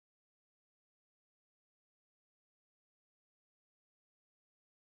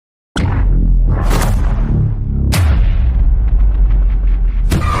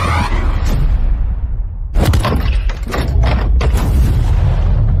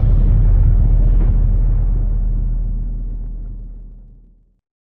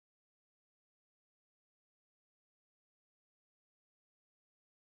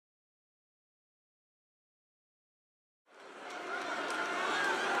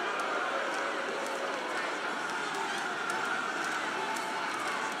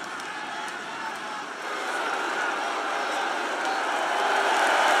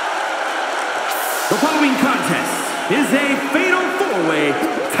following contest is a fatal four-way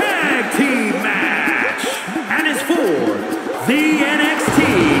tag team match and is for the NXT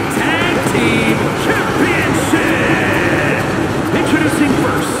Tag Team Championship. Introducing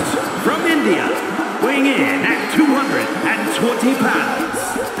first, from India, weighing in at 220 pounds,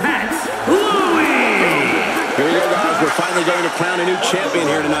 Here we go, guys. We're finally going to crown a new champion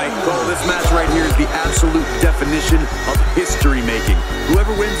here tonight. Cole, this match right here is the absolute definition of history-making.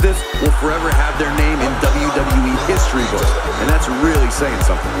 Whoever wins this will forever have their name in WWE history books, and that's really saying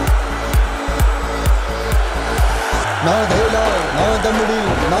something. Na dhela, na damdi,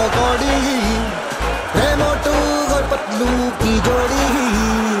 na kaudi, Motu aur Patlu ki jodi.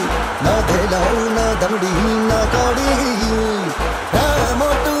 Na dhela, na damdi, na kaudi,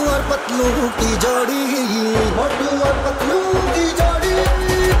 Motu aur Patlu ki jodi. Motu aur Patlu ki jodi.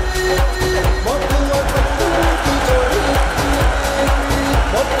 Motu aur Patlu ki jodi.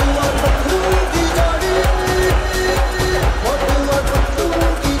 Motu aur Patlu ki jodi. Motu aur Patlu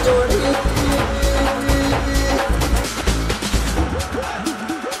ki jodi.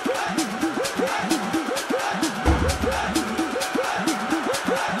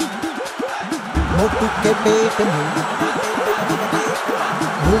 मोटू के पेट में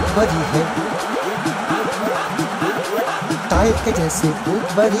भूख भरी है, tight के जैसे भूख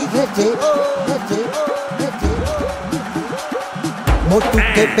भरी है जे मोटू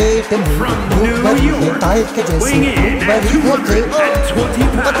के पेट में भूख भरी है, टाइट के जैसे भूख भरी है जे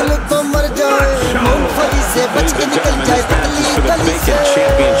पतले को मर जाए मूंगफली से बच के निकल जाए पतली गली से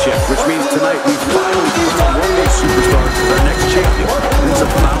Which means tonight we finally become one of these superstars as our next champion. And it's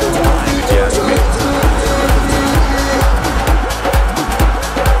about time, if you ask me.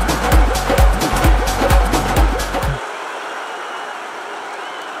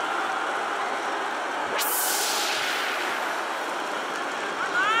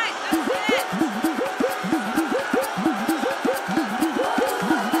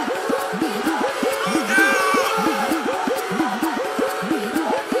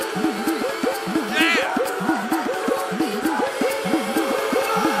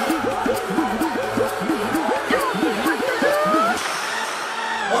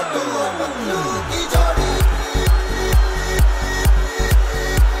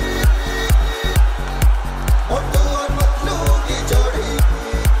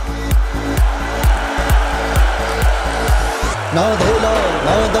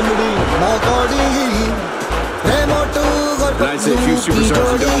 And I'd say few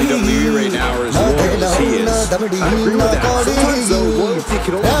superstars in WWE right now are as loyal as he is. I agree with that. Sometimes though, loyalty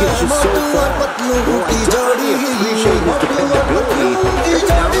can only get you so far. Well, I definitely appreciate his dependability. Every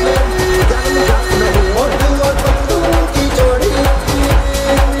now and then, you gotta look out for number one.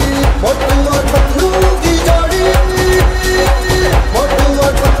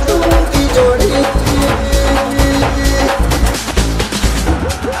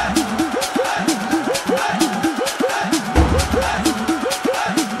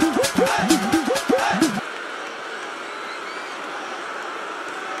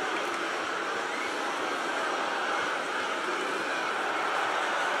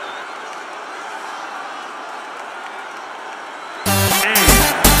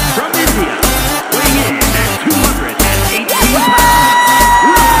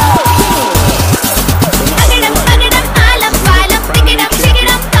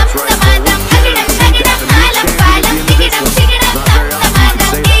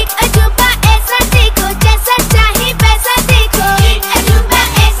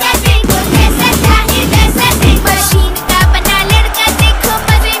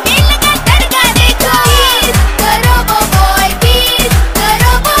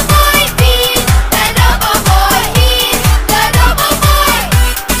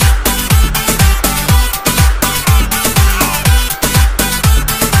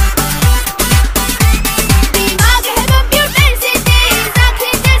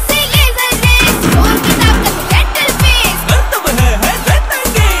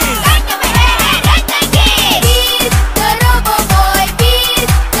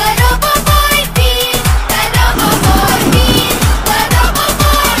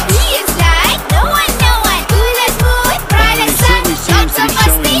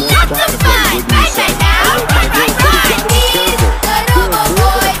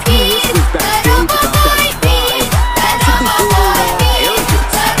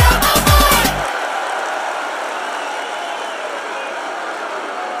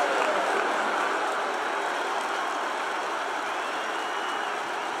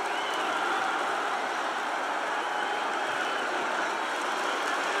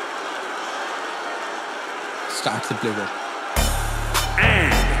 Starts the playbook.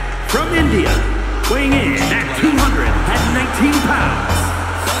 And from India, weighing in at 219 pounds,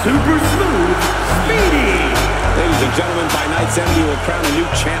 super smooth, speedy. Ladies and gentlemen, by night's end, we will crown a new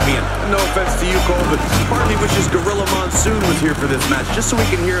champion. No offense to you, Cole, but part of me wishes Gorilla Monsoon was here for this match, just so we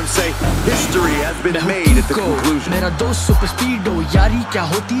can hear him say, history has been made at the conclusion. मेरा दोस्त super स्पीडो यारी क्या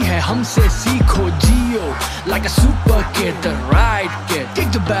होती है हमसे सीखो जियो like a super kid the right kid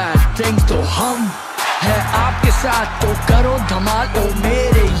kick the bad things तो हम है आपके साथ तो करो धमाल ओ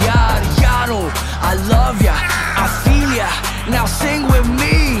मेरे यार यारो I love ya I feel ya now sing with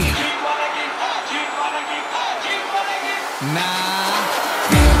me now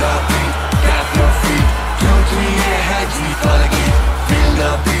feel the beat tap your feet क्योंकि ये है जीत वाला गीत feel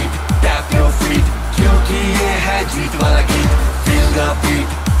the beat tap your feet क्योंकि ये है जीत वाला गीत feel the beat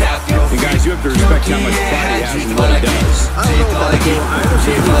tap your feet. You guys, you have to respect how much fun he has and what he does. I don't know about you. I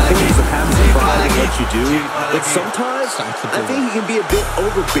understand the importance of having some fun in what you do, but sometimes I think he can be a bit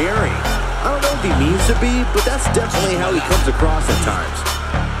overbearing. I don't know if he means to be, but that's definitely how he comes across at times.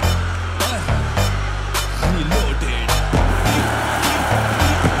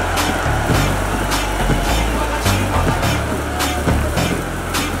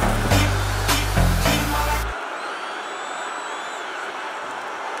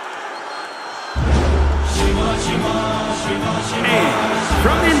 And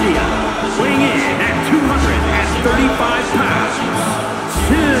from India, weighing in at 235 pounds,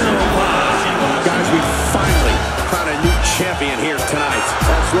 Shiva. Guys, we finally crowned a new champion here tonight.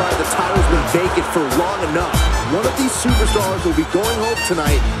 That's right, the title's been vacant for long enough. One of these superstars will be going home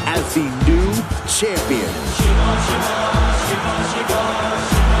tonight as the new champion.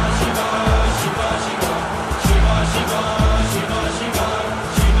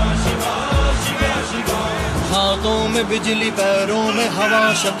 हाथों में बिजली पैरों में हवा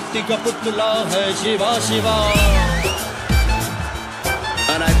शक्ति का पुतला है Shiva Shiva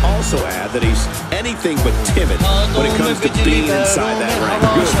And I'd also add that he's anything but timid when it comes to being inside that ring.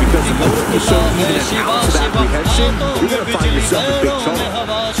 Good, because the moment you show even an ounce of apprehension, you're going to find yourself in big trouble.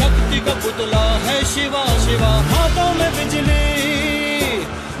 शक्ति का पुतला है शिवा शिवा हाथों में बिजली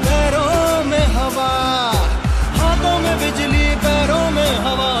पैरों में हवा हाथों में बिजली पैरों में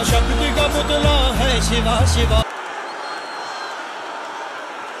हवा शक्ति का पुतला है Shiva Shiva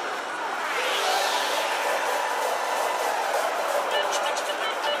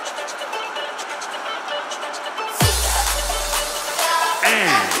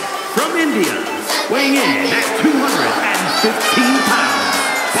And from India, weighing in at 215 pounds,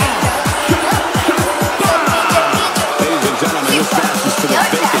 Ladies and gentlemen, this match is for the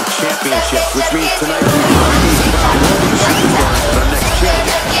vacant championship, which means tonight we might be crowned one of the superstars for the next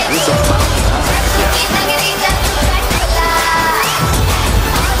champion. It's about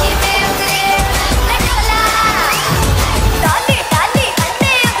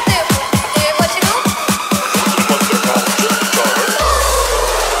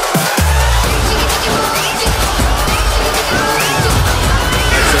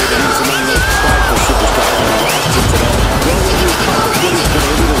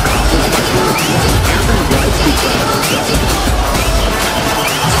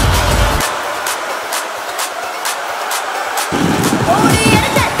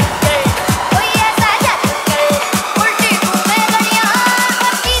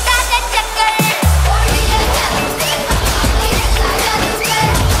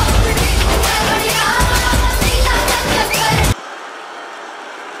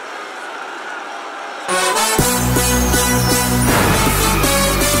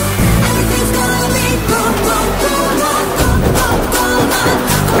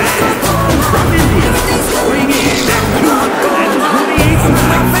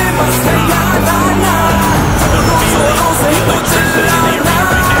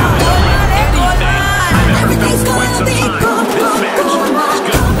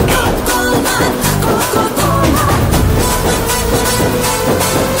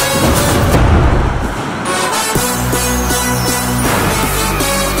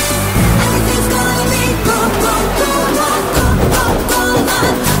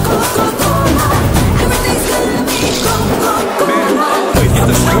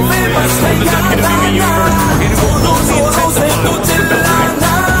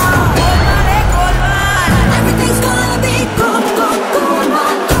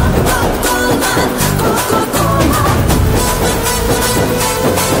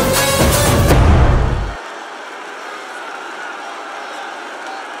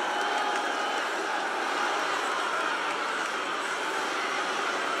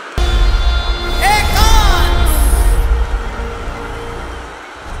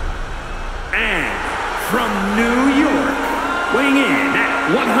from New York, weighing in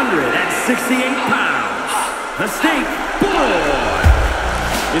at 160 68 pounds, the Snake Boy.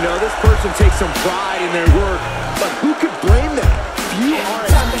 You know, this person takes some pride in their work, but who could blame them? Few are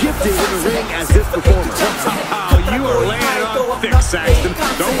as gifted in the ring as this performer. Wow, you are laying it on thick, Saxton.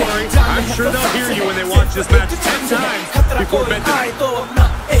 Don't worry, I'm sure they'll hear you when they watch this match 10 times before bed tonight.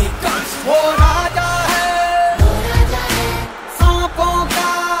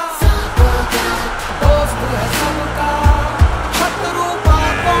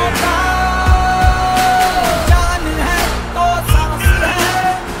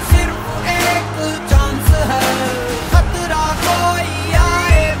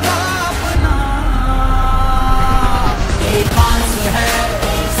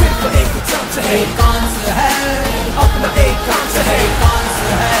 Ekans है अपना Ekans है Ekans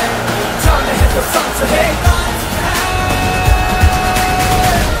है जाने है तो सांस है Ekans है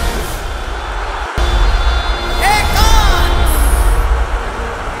Ekans.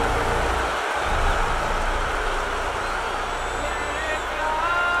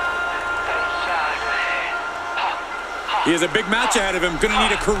 He has a big match ahead of him. Gonna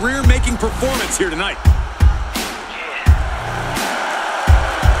need a career-making performance here tonight.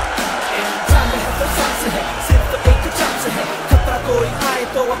 कोई आए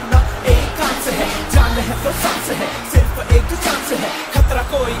तो अपना Ekans है जाने है तो सांस है सिर्फ एक चांस है खतरा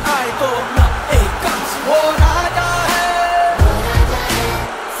कोई आए तो अपना Ekans वो राजा है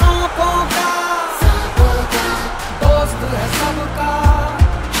सांपों का दोस्त है सबका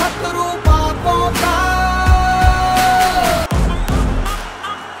शत्रु पापों का.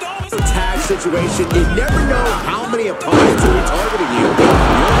 Tag situation, you never know how many opponents will be targeting you. The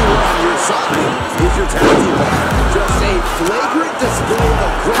only one on your side is your tag team partner. Just a flagrant display of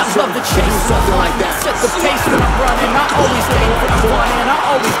aggression. I love the chase, something like that. Set the pace when I'm running. I always aim for the fun, and I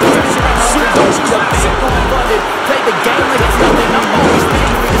always finish when I'm running. Play the game like it's nothing. I'm always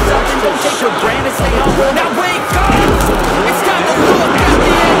angry to something. Don't take for granted. Stay humble. Now wake up. It's time to look at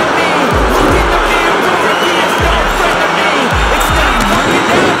the enemy. Look in the mirror. He is no friend to me. It's not working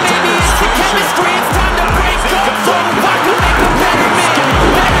out. Maybe it's the chemistry. It's time to break up so I can make a better me.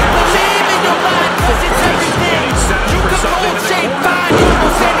 Better believe in your mind, 'cause it's everything. You can mold, shape, find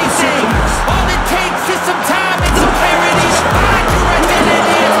almost anything. All it takes is some time and some clarity to find your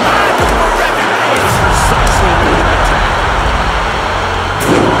identity. It's mine over everything.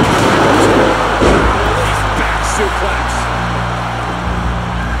 Back suplex.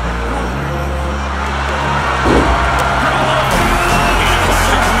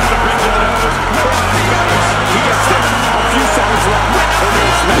 He gets it. A few seconds left. And they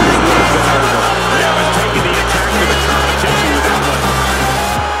smash the elbow. That was taking the attack to the competition with that one.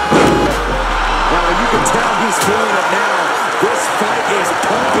 Now you can tell he's feeling it now. This fight is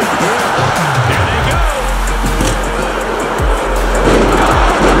pumping him. There they go.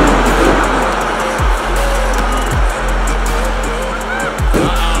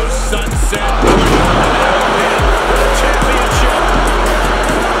 Uh-oh, sunset. Championship.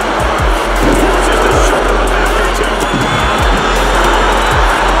 Just a short one after two.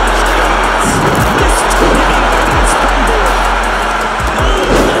 This springboard.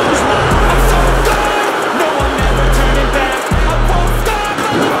 No, I'm never turning back. I won't stop.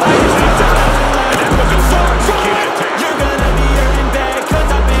 And that was a well-executed attack. You're gonna be hurting bad, 'cause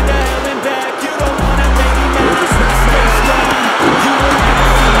I've been to hell and back. You don't wanna make me mad. Stay strong. You will never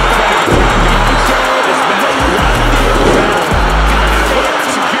see me crack.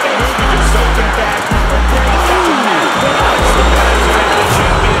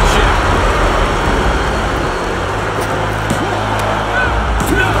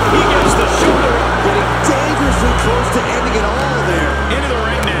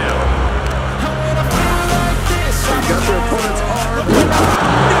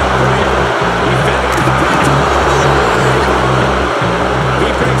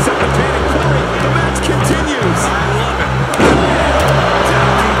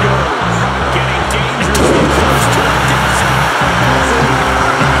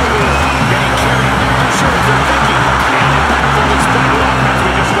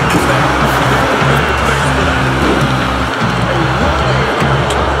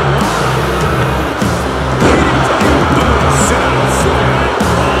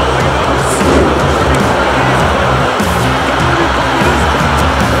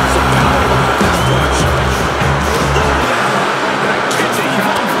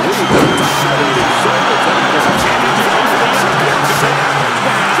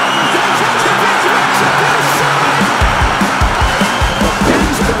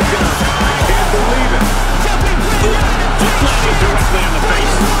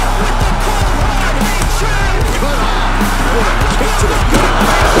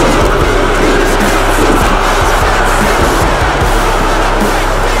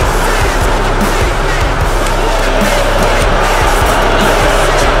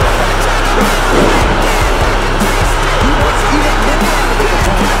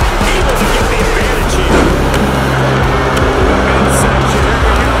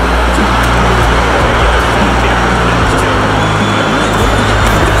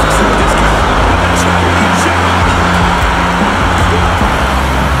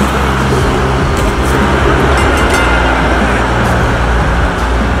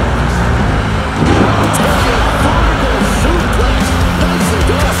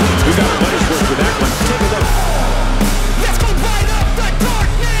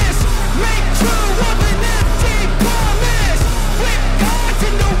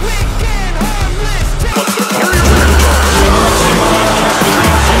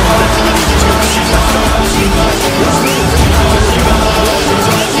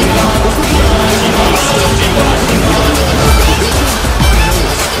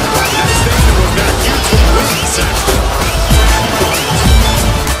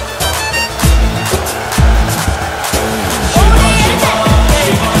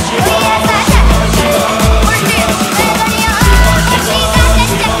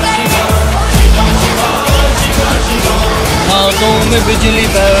 में बिजली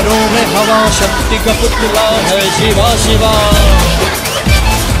पैरों में हवा शक्ति का पुतला है शिवा शिवा